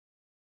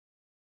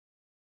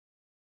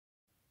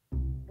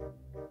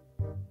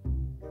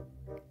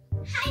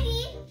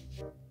Heidi.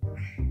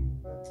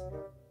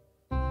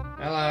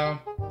 Hello.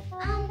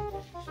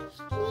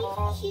 Can you do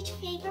a huge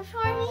favor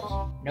for me?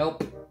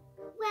 Nope.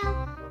 Well,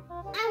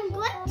 I'm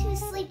going to a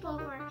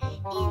sleepover,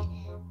 and,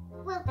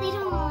 well, they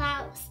don't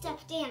allow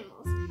stuffed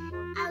animals.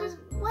 I was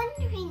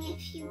wondering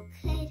if you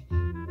could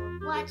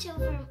watch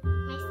over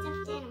my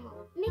stuffed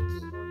animal,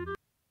 Mickey.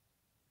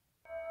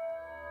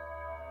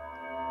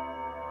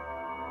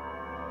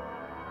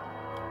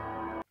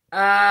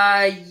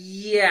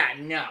 Yeah,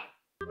 no.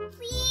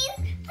 Please,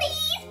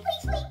 please,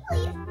 please, please,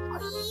 please,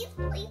 please,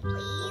 please, please,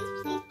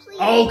 please,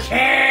 please.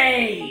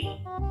 Okay!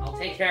 I'll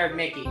take care of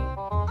Mickey.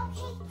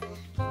 Okay,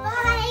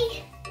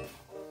 bye.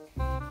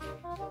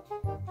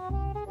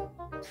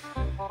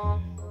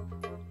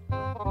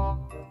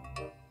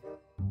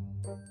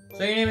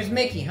 So your name is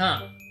Mickey,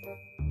 huh?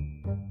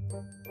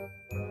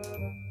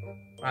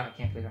 Wow, I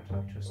can't believe I'm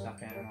talking to a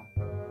stuffed animal.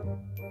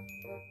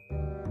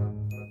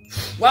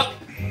 Well,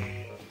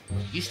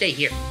 you stay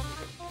here.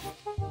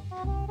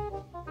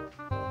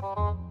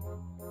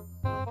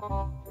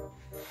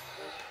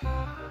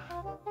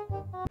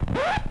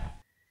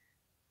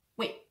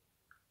 Wait,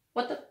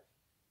 what the?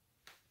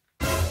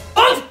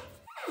 Oh!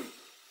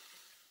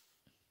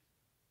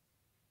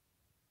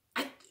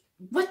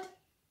 What?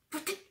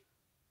 What the?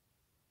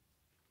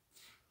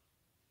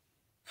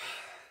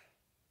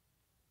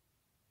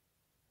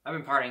 I've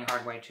been partying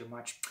hard way too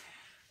much.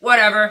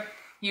 Whatever.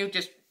 You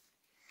just...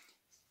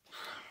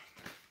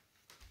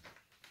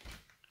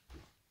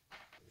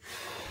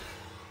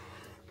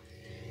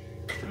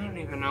 I don't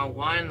even know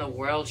why in the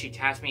world she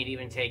tasked me to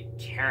even take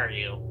care of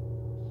you.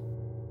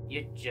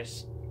 You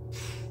just...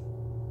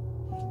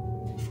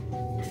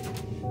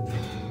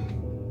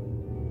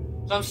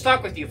 So I'm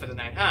stuck with you for the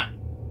night, huh?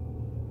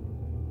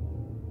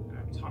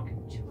 I'm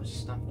talking to a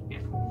stuffed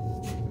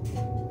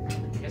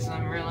animal. Guess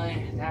I'm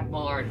really that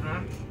bored,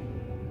 huh?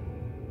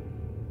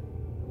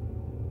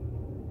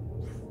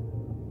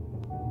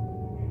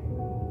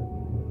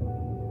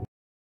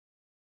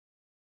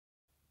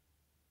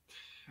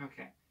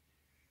 Okay.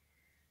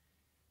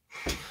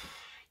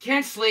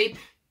 Can't sleep,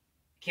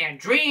 can't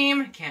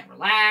dream, can't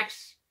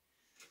relax.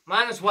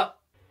 Might as well...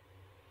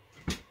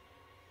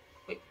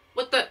 Wait,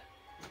 what the...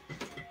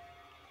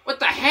 What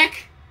the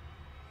heck?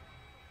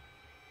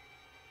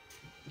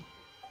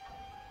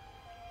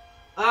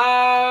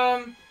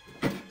 Oh,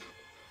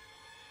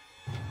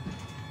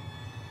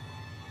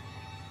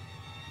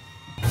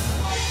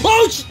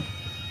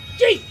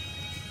 gee!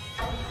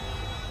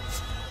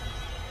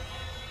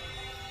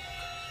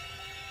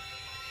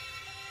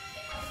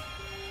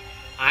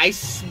 I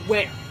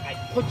swear, I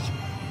put you...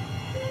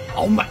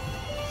 Oh my...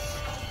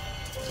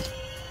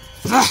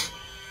 Ugh.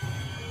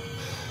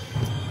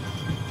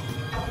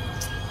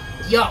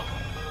 Yo!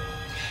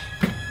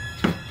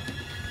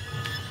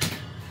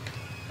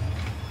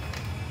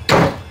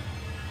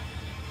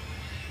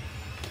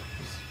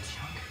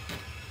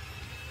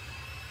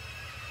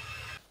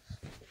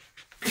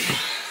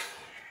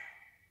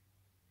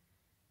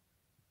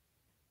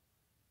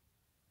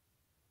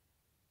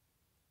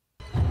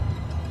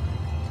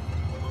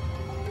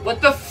 What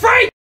the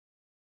freak?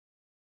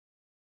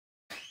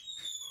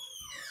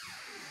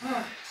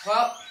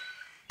 Well,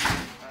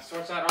 that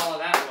sorts out all of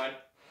that one.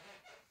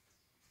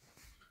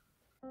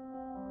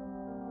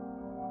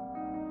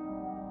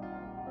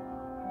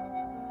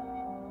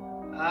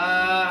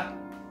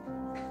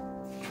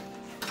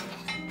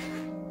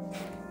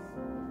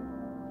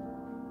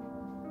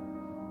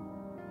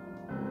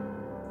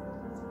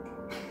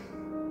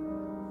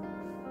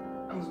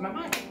 I'm losing my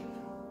mind.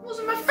 I'm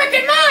losing my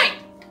freaking mind!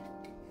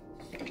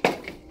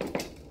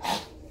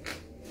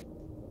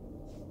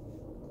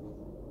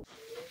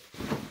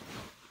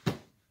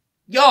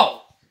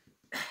 Yo!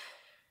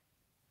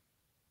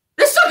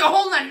 This took a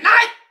whole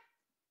night!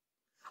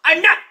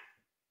 I'm not...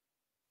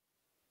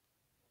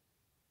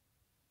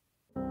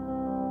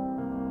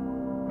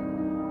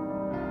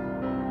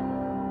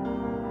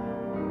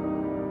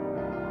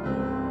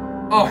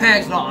 Oh,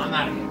 hands no, I'm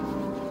out of here.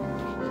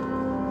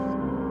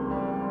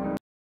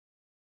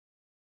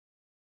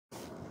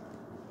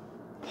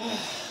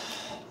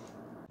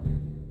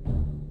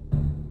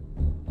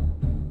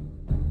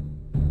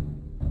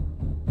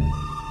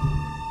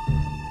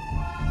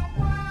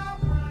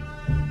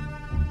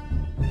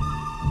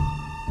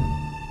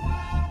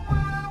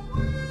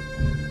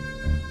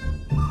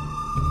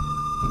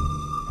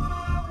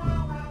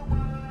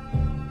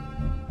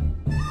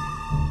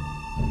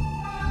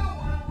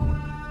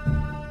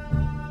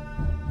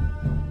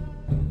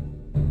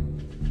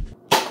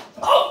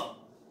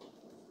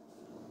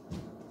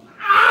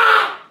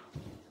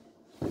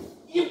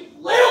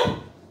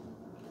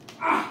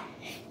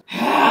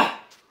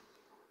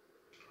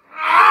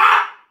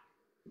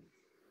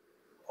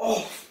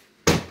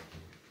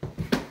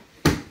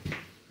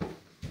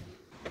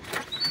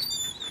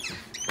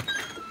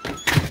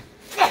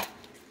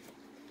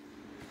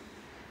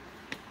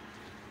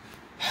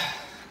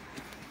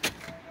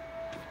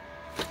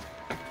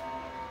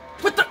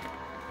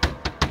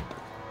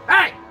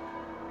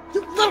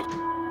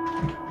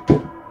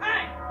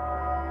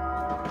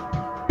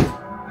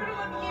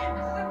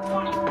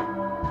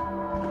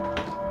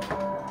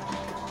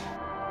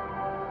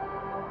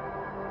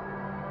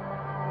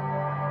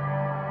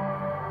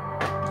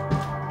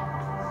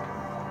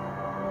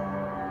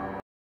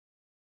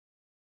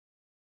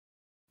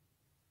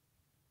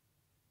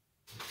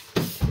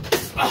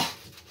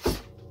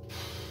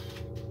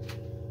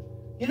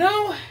 You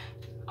know,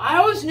 I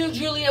always knew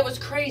Juliet was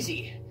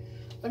crazy,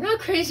 but not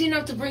crazy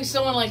enough to bring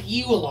someone like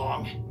you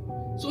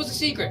along. So what's the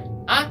secret?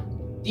 Huh?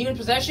 Demon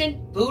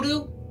possession?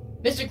 Voodoo?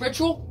 Mystic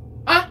ritual?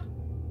 Huh?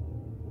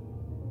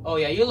 Oh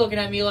yeah, you're looking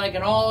at me like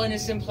an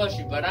all-innocent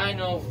plushie, but I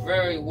know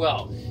very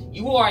well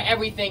you are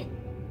everything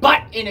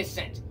but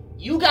innocent.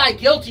 You got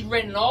guilty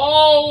written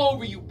all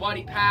over you,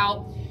 buddy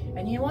pal.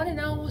 And you want to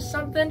know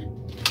something?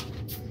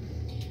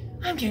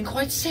 I'm getting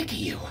quite sick of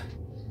you.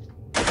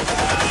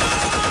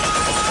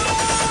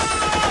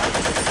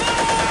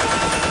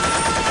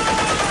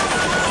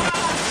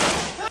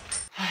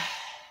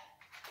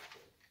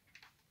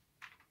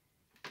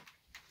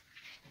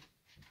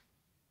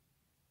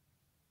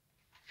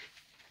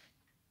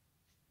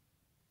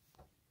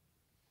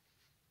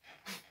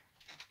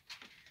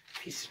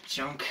 Piece of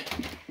junk.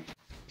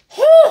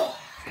 Whew!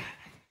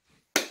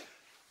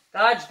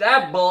 Dodge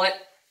that bullet.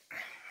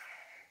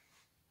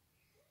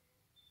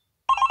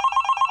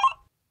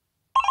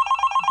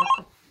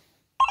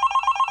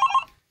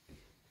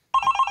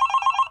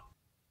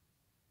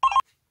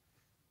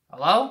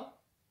 Hello?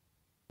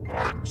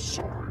 I'm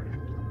sorry,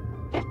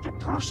 but the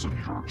person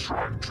you're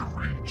trying to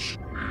reach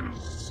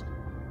is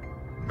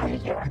no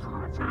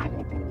longer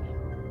available.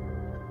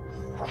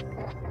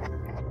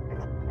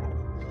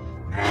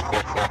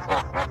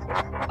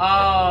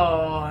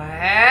 Oh,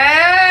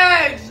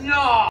 heck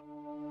no!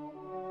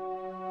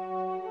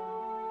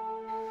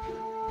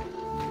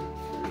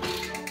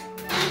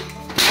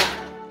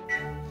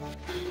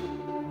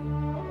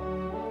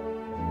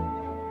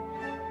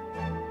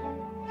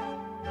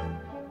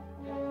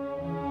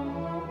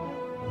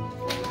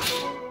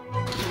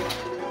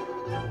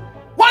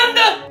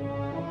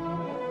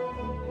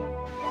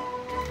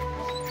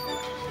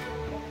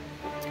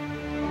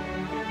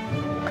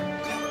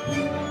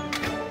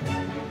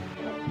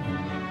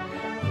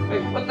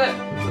 Wait, what the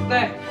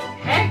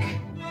heck?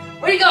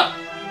 Where'd he go?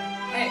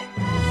 Hey,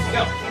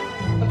 yo,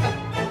 what the?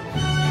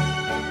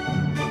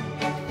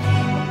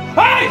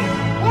 Hey!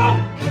 Oh,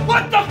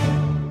 what the?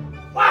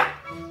 What?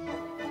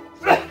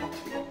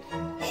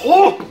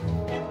 Oh!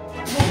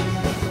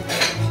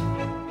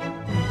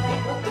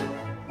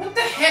 What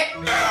the heck?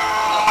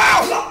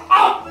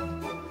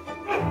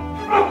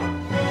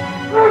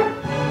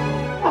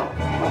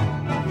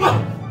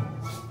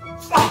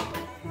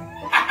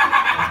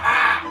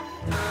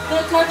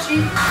 Don't touch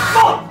you.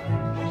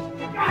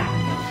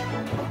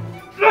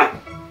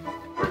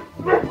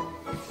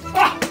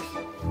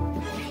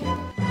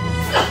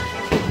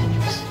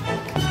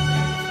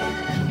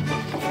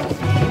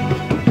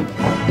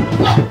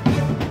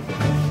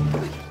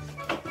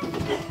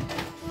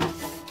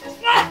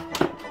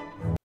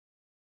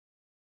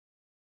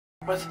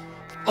 What?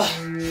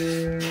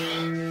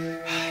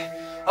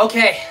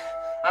 Okay,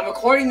 I'm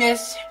recording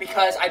this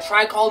because I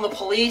tried calling the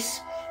police,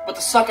 but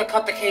the sucker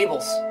cut the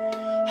cables.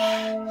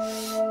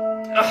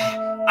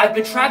 I've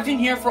been trapped in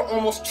here for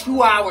almost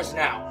 2 hours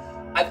now.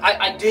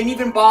 I didn't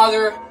even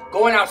bother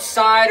going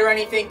outside or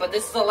anything, but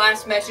this is the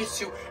last message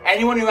to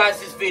anyone who has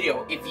this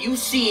video. If you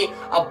see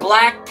a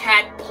black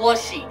cat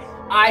plushie,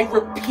 I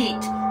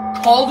repeat,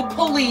 call the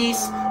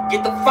police,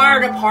 get the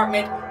fire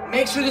department,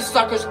 make sure this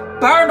sucker's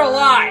burned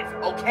alive,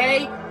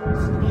 okay?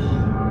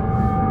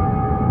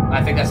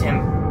 I think that's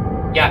him.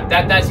 Yeah,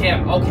 that's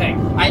him. Okay.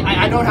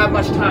 I don't have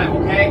much time,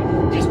 okay?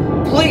 Just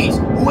please,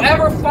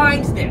 whoever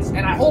finds this,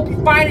 and I hope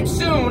you find it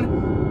soon.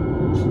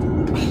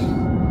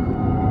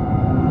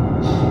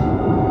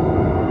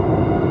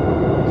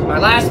 My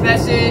last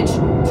message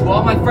to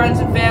all my friends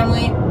and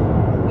family,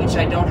 which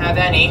I don't have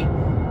any.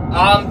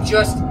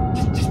 Just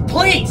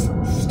please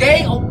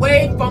stay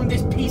away from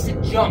this piece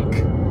of junk.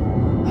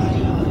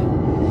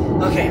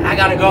 Okay, I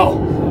gotta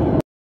go.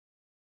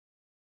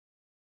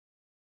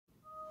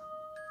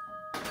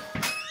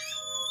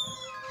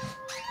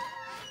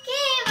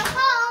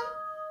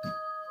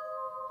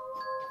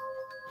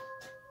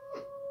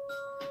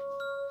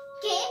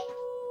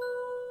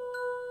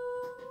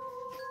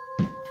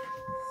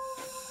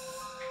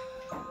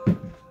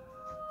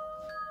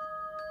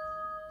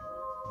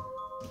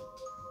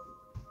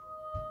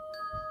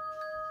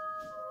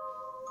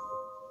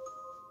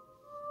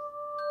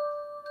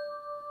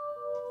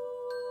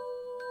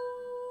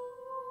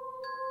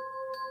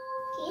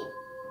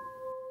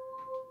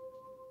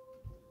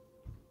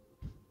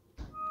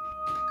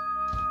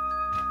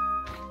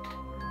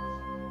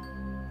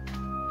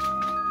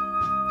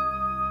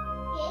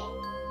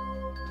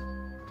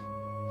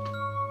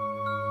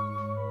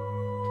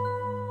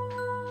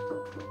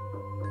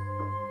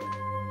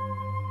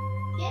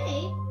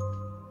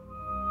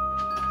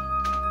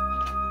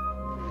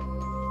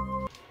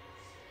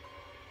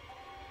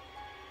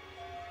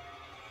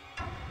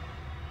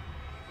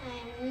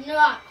 I'm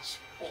not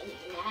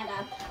picking that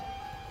up.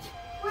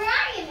 Where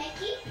are you,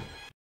 Mickey?